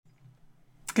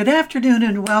Good afternoon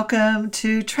and welcome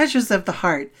to Treasures of the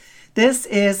Heart. This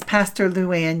is Pastor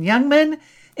Luann Youngman,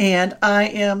 and I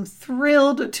am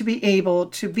thrilled to be able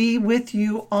to be with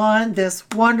you on this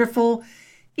wonderful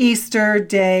Easter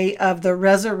day of the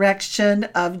resurrection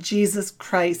of Jesus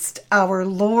Christ, our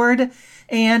Lord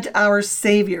and our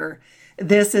Savior.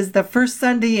 This is the first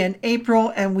Sunday in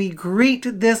April, and we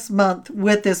greet this month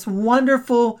with this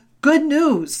wonderful good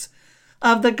news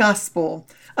of the gospel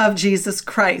of Jesus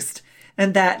Christ.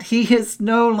 And that he is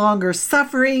no longer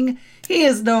suffering, he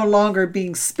is no longer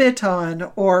being spit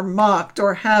on or mocked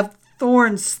or have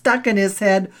thorns stuck in his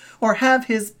head or have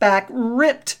his back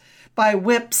ripped by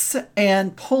whips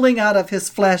and pulling out of his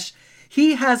flesh.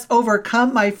 He has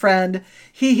overcome, my friend.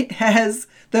 He has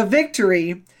the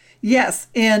victory, yes,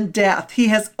 in death. He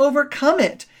has overcome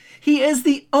it. He is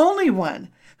the only one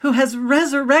who has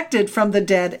resurrected from the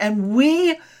dead, and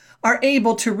we are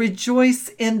able to rejoice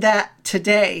in that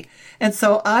today. And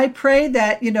so I pray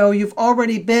that, you've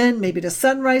already been maybe to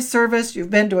sunrise service,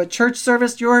 you've been to a church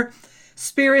service, your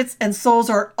spirits and souls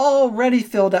are already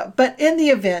filled up. But in the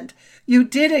event you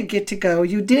didn't get to go,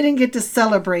 you didn't get to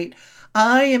celebrate,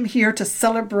 I am here to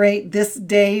celebrate this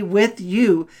day with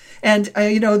you. And,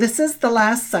 this is the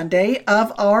last Sunday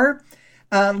of our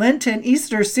Lenten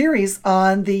Easter series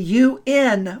on the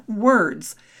UN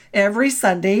words. Every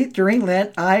Sunday during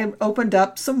Lent, I opened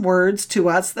up some words to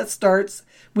us that starts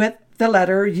with the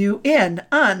letter UN,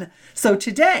 un. So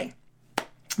today,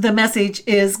 the message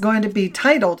is going to be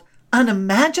titled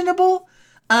Unimaginable,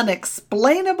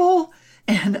 Unexplainable,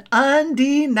 and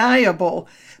Undeniable.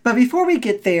 But before we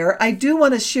get there, I do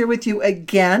want to share with you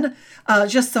again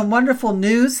just some wonderful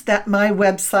news that my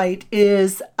website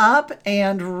is up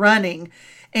and running.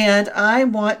 And I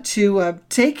want to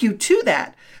take you to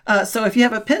that. So if you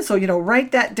have a pencil,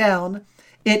 write that down.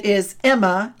 It is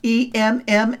Emma,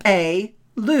 E-M-M-A,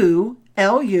 Lou,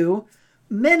 L-U,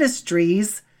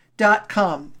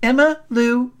 Ministries.com.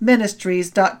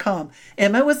 EmmaLouMinistries.com.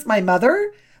 Emma was my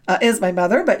mother, is my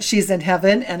mother, but she's in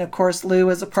heaven. And of course, Lou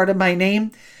is a part of my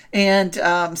name. And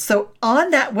so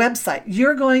on that website,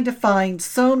 you're going to find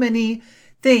so many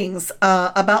things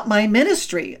about my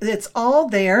ministry. It's all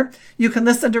there. You can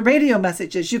listen to radio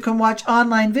messages. You can watch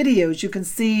online videos. You can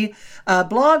see a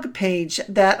blog page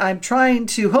that I'm trying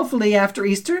to, hopefully after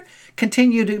Easter,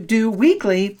 continue to do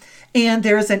weekly. And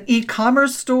there's an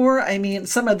e-commerce store. I mean,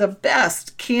 some of the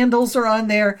best candles are on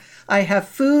there. I have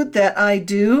food that I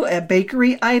do,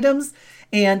 bakery items.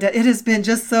 And it has been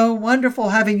just so wonderful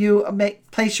having you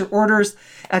place your orders,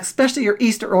 especially your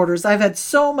Easter orders. I've had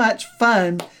so much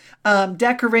fun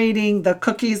decorating the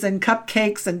cookies and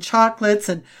cupcakes and chocolates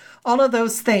and all of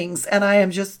those things. And I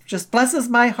am just blesses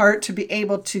my heart to be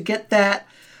able to get that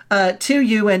to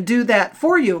you and do that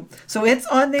for you. So it's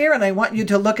on there and I want you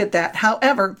to look at that.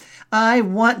 However, I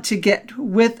want to get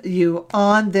with you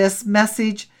on this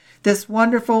message, this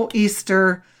wonderful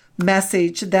Easter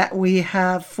message that we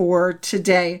have for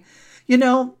today.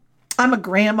 I'm a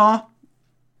grandma.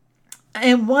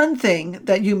 And one thing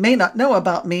that you may not know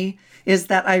about me is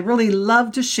that I really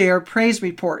love to share praise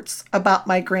reports about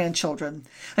my grandchildren.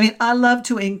 I mean, I love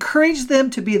to encourage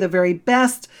them to be the very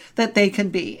best that they can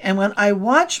be. And when I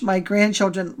watch my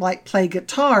grandchildren play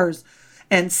guitars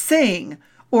and sing,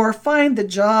 or find the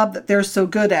job that they're so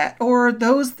good at, or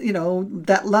those,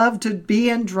 that love to be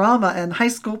in drama and high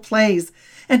school plays,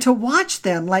 and to watch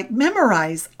them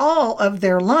memorize all of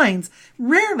their lines,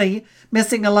 rarely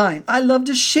missing a line. I love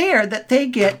to share that they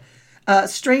get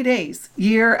straight A's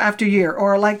year after year,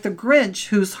 or like the Grinch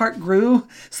whose heart grew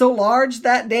so large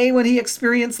that day when he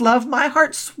experienced love. My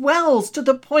heart swells to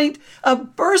the point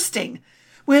of bursting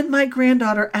when my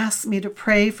granddaughter asks me to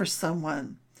pray for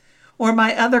someone, or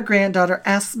my other granddaughter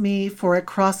asks me for a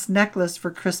cross necklace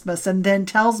for Christmas and then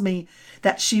tells me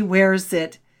that she wears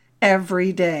it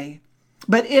every day.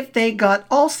 But if they got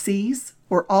all C's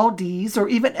or all D's or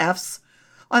even F's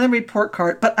on the report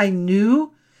card, but I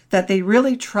knew that they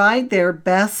really tried their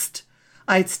best,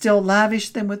 I'd still lavish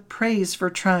them with praise for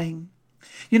trying.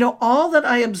 All that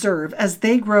I observe as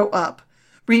they grow up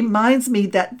reminds me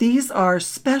that these are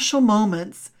special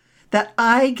moments that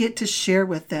I get to share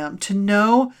with them, to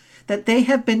know that they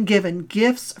have been given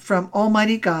gifts from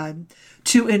Almighty God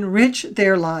to enrich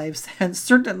their lives, and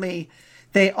certainly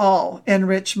they all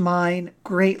enrich mine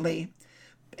greatly.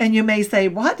 And you may say,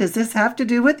 what does this have to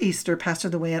do with Easter, Pastor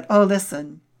Luann? Oh,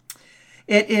 listen.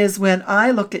 It is when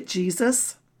I look at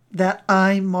Jesus that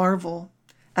I marvel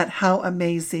at how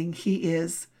amazing he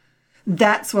is.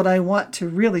 That's what I want to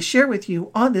really share with you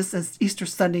on this Easter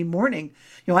Sunday morning.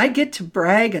 I get to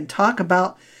brag and talk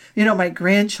about, my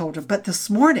grandchildren, but this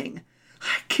morning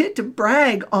I get to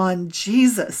brag on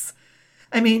Jesus.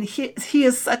 I mean, he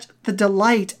is such the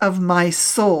delight of my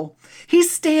soul. He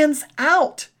stands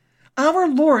out. Our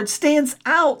Lord stands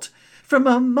out from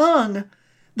among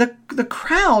the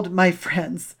crowd, my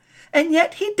friends. And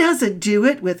yet he doesn't do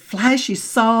it with flashy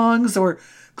songs or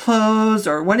clothes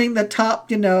or winning the top,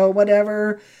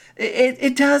 whatever.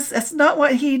 That's not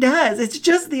what he does. It's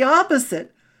just the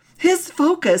opposite. His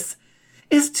focus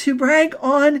is to brag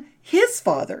on his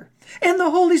Father. And the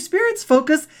Holy Spirit's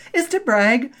focus is to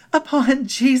brag upon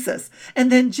Jesus.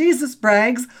 And then Jesus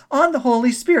brags on the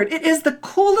Holy Spirit. It is the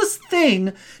coolest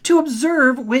thing to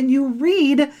observe when you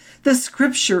read the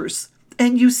scriptures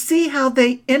and you see how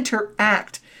they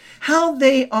interact, how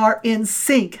they are in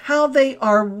sync, how they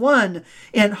are one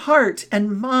in heart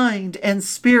and mind and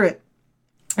spirit.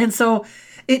 And so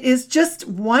it is just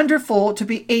wonderful to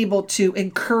be able to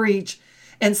encourage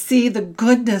and see the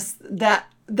goodness that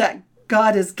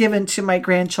God has given to my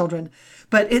grandchildren.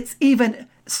 But it's even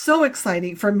so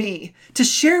exciting for me to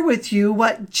share with you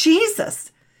what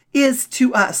Jesus is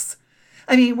to us.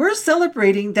 I mean, we're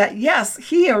celebrating that, yes,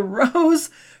 he arose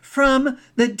from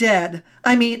the dead.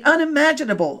 I mean,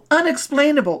 unimaginable,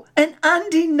 unexplainable, and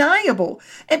undeniable.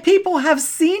 And people have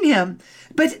seen him.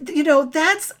 But,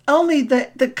 that's only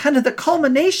the kind of the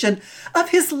culmination of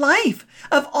his life,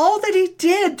 of all that he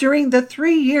did during the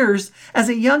 3 years as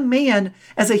a young man,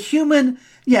 as a human,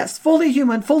 yes, fully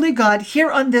human, fully God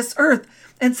here on this earth.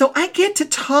 And so I get to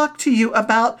talk to you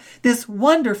about this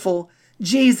wonderful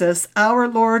Jesus, our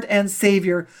Lord and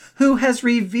Savior, who has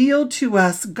revealed to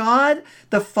us, God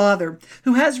the Father,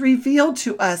 who has revealed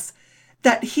to us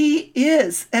that he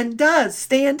is and does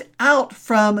stand out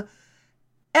from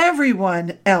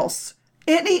everyone else.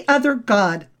 Any other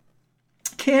God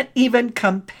can't even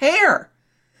compare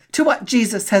to what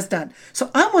Jesus has done. So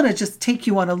I want to just take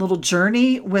you on a little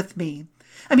journey with me.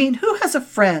 I mean, who has a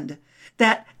friend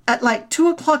that at like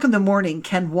 2:00 in the morning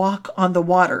can walk on the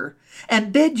water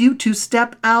and bid you to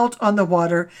step out on the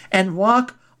water and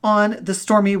walk on the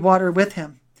stormy water with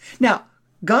him? Now,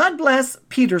 God bless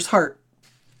Peter's heart.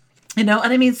 And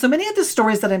I mean, so many of the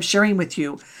stories that I'm sharing with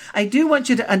you, I do want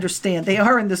you to understand they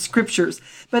are in the scriptures.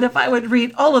 But if I would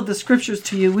read all of the scriptures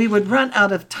to you, we would run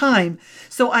out of time.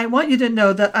 So I want you to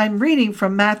know that I'm reading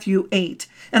from Matthew 8,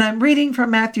 and I'm reading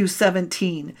from Matthew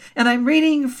 17, and I'm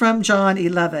reading from John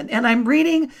 11, and I'm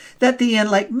reading at the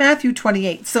end, like Matthew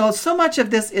 28. So much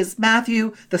of this is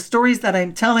Matthew, the stories that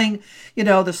I'm telling.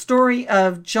 The story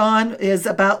of John is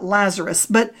about Lazarus,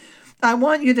 but I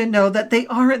want you to know that they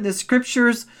are in the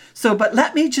scriptures. But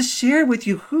let me just share with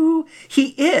you who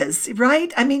he is,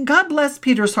 right? I mean, God bless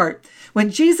Peter's heart.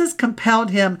 When Jesus compelled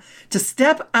him to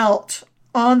step out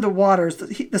on the waters,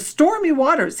 the stormy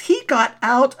waters, he got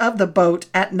out of the boat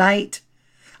at night.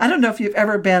 I don't know if you've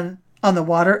ever been on the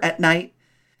water at night.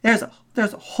 There's a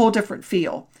whole different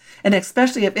feel. And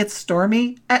especially if it's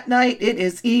stormy at night, it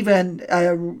is even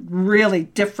a really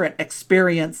different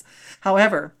experience.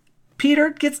 However, Peter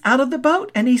gets out of the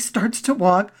boat and he starts to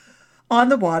walk on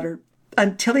the water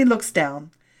until he looks down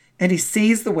and he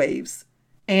sees the waves,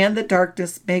 and the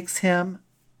darkness makes him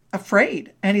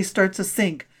afraid and he starts to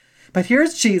sink. But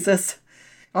here's Jesus,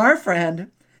 our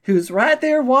friend, who's right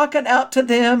there walking out to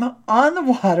them on the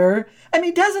water. I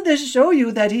mean, doesn't this show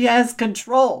you that he has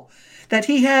control? That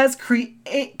he has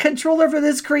control over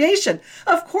this creation?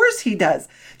 Of course he does.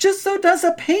 Just so does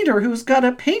a painter who's got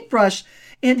a paintbrush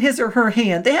in his or her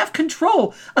hand. They have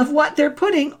control of what they're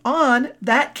putting on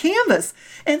that canvas.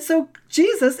 And so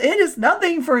Jesus, it is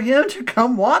nothing for him to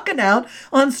come walking out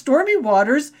on stormy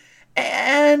waters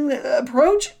and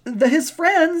approach his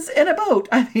friends in a boat.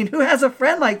 I mean, who has a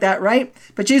friend like that, right?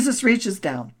 But Jesus reaches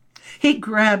down. He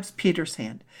grabs Peter's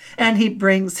hand and he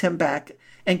brings him back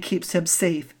and keeps him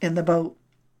safe in the boat.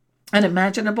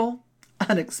 Unimaginable,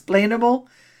 unexplainable,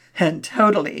 and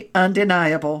totally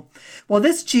undeniable. Well,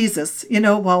 this Jesus,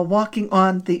 while walking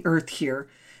on the earth here,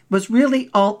 was really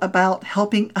all about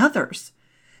helping others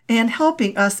and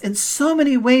helping us in so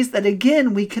many ways that,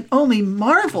 again, we can only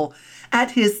marvel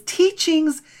at his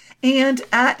teachings and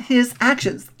at his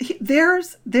actions.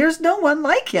 There's no one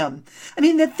like him. I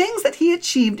mean, the things that he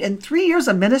achieved in 3 years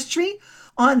of ministry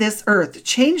on this earth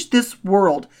changed this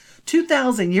world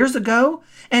 2,000 years ago,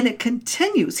 and it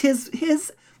continues.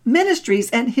 His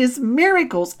ministries and his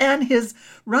miracles and his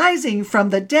rising from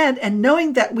the dead, and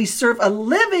knowing that we serve a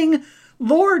living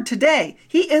Lord today.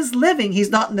 He is living. He's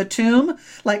not in the tomb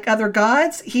like other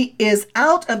gods. He is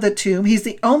out of the tomb. He's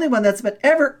the only one that's been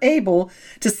ever able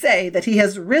to say that he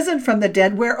has risen from the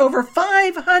dead, where over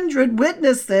 500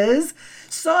 witnesses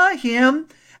saw him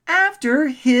after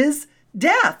his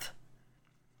death.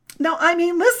 Now, I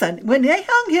mean, listen, when they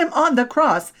hung him on the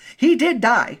cross, he did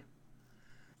die.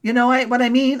 You know what I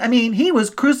mean? I mean, he was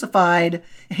crucified.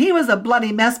 He was a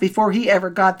bloody mess before he ever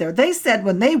got there. They said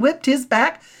when they whipped his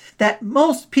back that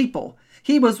most people,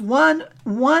 he was one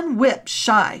whip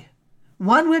shy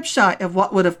of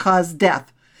what would have caused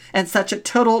death and such a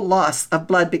total loss of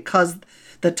blood because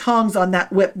the tongs on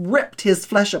that whip ripped his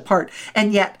flesh apart.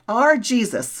 And yet our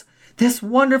Jesus, this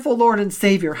wonderful Lord and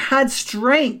Savior, had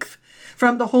strength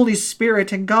from the Holy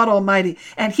Spirit and God Almighty,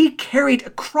 and he carried a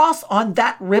cross on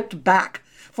that ripped back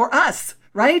for us,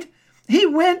 right? He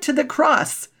went to the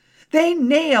cross. They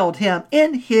nailed him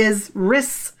in his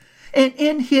wrists and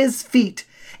in his feet.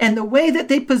 And the way that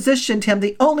they positioned him,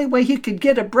 the only way he could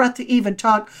get a breath to even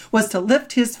talk was to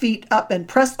lift his feet up and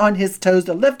press on his toes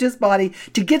to lift his body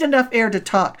to get enough air to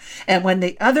talk. And when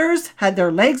the others had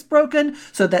their legs broken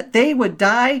so that they would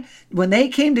die, when they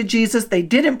came to Jesus, they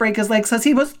didn't break his legs because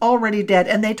he was already dead.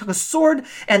 And they took a sword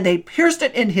and they pierced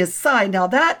it in his side. Now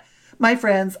that, my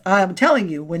friends, I'm telling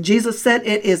you, when Jesus said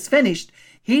it is finished,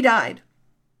 he died.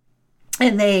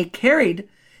 And they carried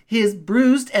his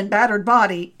bruised and battered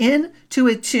body into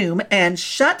a tomb and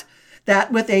shut that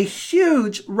with a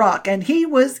huge rock. And he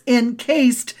was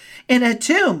encased in a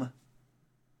tomb.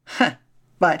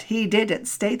 But he didn't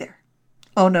stay there.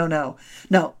 Oh, no.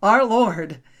 Our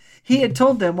Lord, he had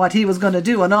told them what he was going to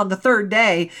do. And on the third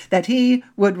day that he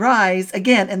would rise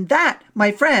again. And that,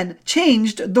 my friend,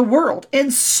 changed the world in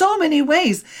so many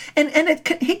ways. And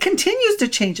he continues to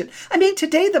change it. I mean,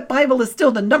 today the Bible is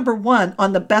still the number one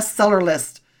on the bestseller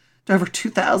list. Over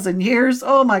 2,000 years.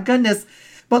 Oh my goodness.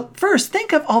 But first,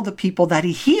 think of all the people that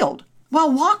he healed while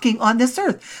walking on this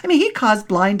earth. I mean, he caused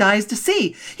blind eyes to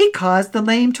see. He caused the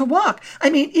lame to walk. I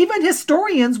mean, even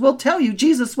historians will tell you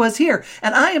Jesus was here.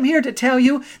 And I am here to tell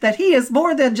you that he is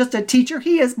more than just a teacher.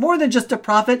 He is more than just a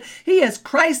prophet. He is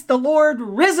Christ the Lord,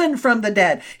 risen from the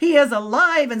dead. He is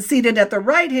alive and seated at the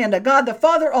right hand of God, the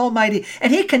Father Almighty.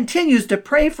 And he continues to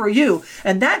pray for you.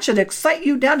 And that should excite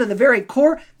you down to the very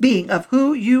core being of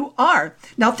who you are.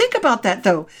 Now think about that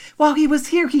though. While he was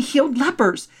here, he healed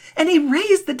lepers. And he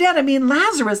raised the dead. I mean,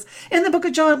 Lazarus in the book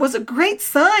of John was a great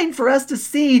sign for us to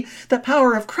see the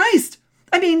power of Christ.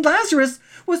 I mean, Lazarus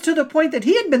was to the point that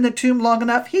he had been in the tomb long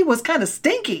enough. He was kind of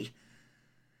stinky.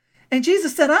 And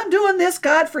Jesus said, I'm doing this,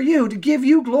 God, for you to give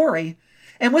you glory.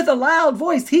 And with a loud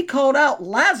voice, he called out,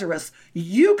 Lazarus,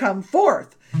 you come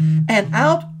forth. And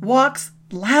out walks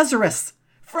Lazarus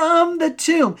from the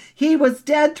tomb. He was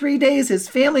dead 3 days. His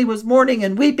family was mourning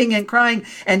and weeping and crying,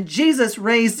 and Jesus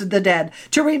raised the dead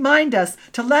to remind us,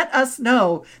 to let us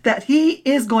know that he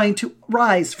is going to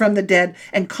rise from the dead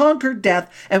and conquer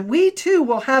death. And we too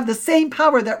will have the same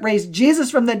power that raised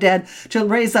Jesus from the dead to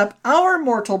raise up our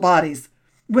mortal bodies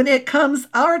when it comes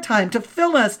our time, to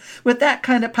fill us with that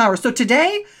kind of power. So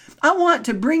today, I want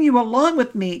to bring you along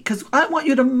with me because I want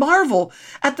you to marvel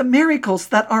at the miracles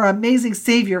that our amazing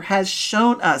Savior has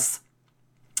shown us.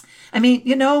 I mean,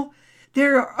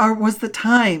 there was the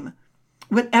time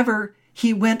whenever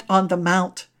he went on the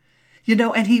mount,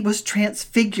 and he was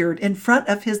transfigured in front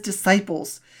of his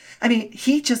disciples. I mean,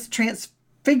 he just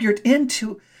transfigured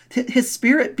into his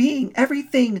spirit being.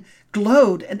 Everything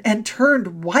glowed and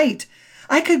turned white.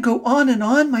 I could go on and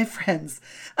on, my friends,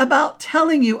 about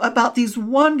telling you about these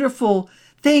wonderful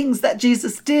things that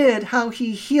Jesus did, how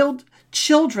he healed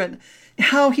children,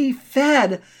 how he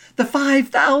fed the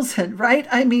 5,000, right?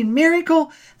 I mean,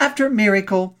 miracle after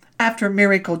miracle after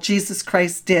miracle Jesus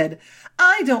Christ did.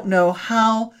 I don't know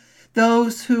how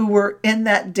those who were in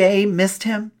that day missed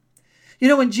him.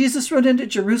 When Jesus rode into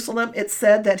Jerusalem, it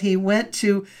said that he went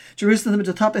to Jerusalem at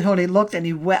the top of the hill and he looked and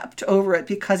he wept over it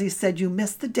because he said, you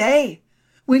missed the day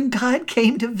when God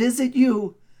came to visit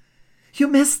you. You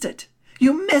missed it.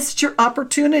 You missed your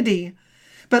opportunity.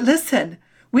 But listen,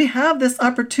 we have this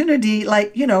opportunity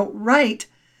right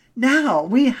now.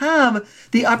 We have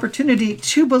the opportunity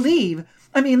to believe.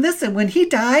 I mean, listen, when he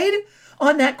died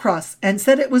on that cross and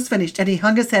said it was finished and he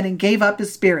hung his head and gave up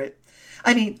his spirit,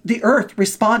 I mean, the earth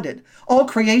responded. All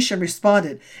creation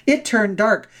responded. It turned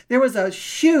dark. There was a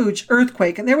huge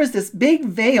earthquake and there was this big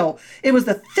veil. It was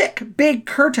a thick, big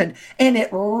curtain and it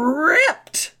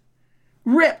ripped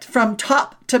from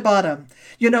top to bottom.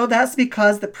 That's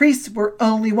because the priests were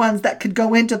only ones that could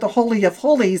go into the Holy of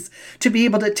Holies to be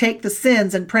able to take the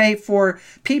sins and pray for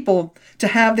people to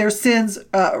have their sins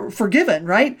forgiven,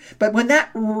 right? But when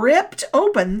that ripped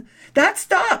open, that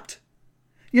stopped.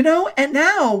 And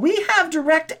now we have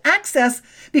direct access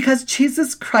because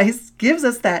Jesus Christ gives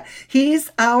us that. He's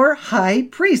our high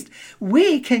priest.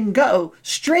 We can go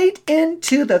straight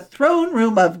into the throne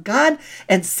room of God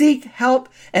and seek help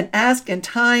and ask in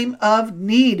time of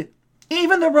need.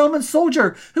 Even the Roman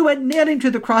soldier who had nailed him to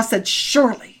the cross said,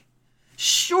 surely,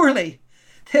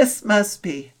 This must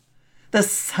be the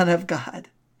Son of God.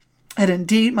 And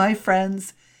indeed, my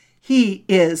friends, he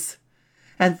is.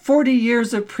 And 40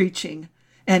 years of preaching,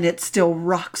 and it still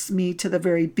rocks me to the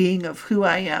very being of who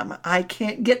I am. I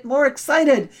can't get more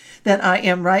excited than I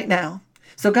am right now.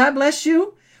 So God bless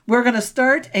you. We're going to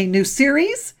start a new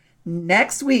series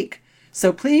next week.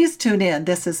 So please tune in.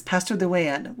 This is Pastor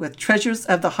Luann with Treasures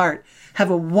of the Heart. Have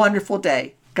a wonderful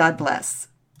day. God bless.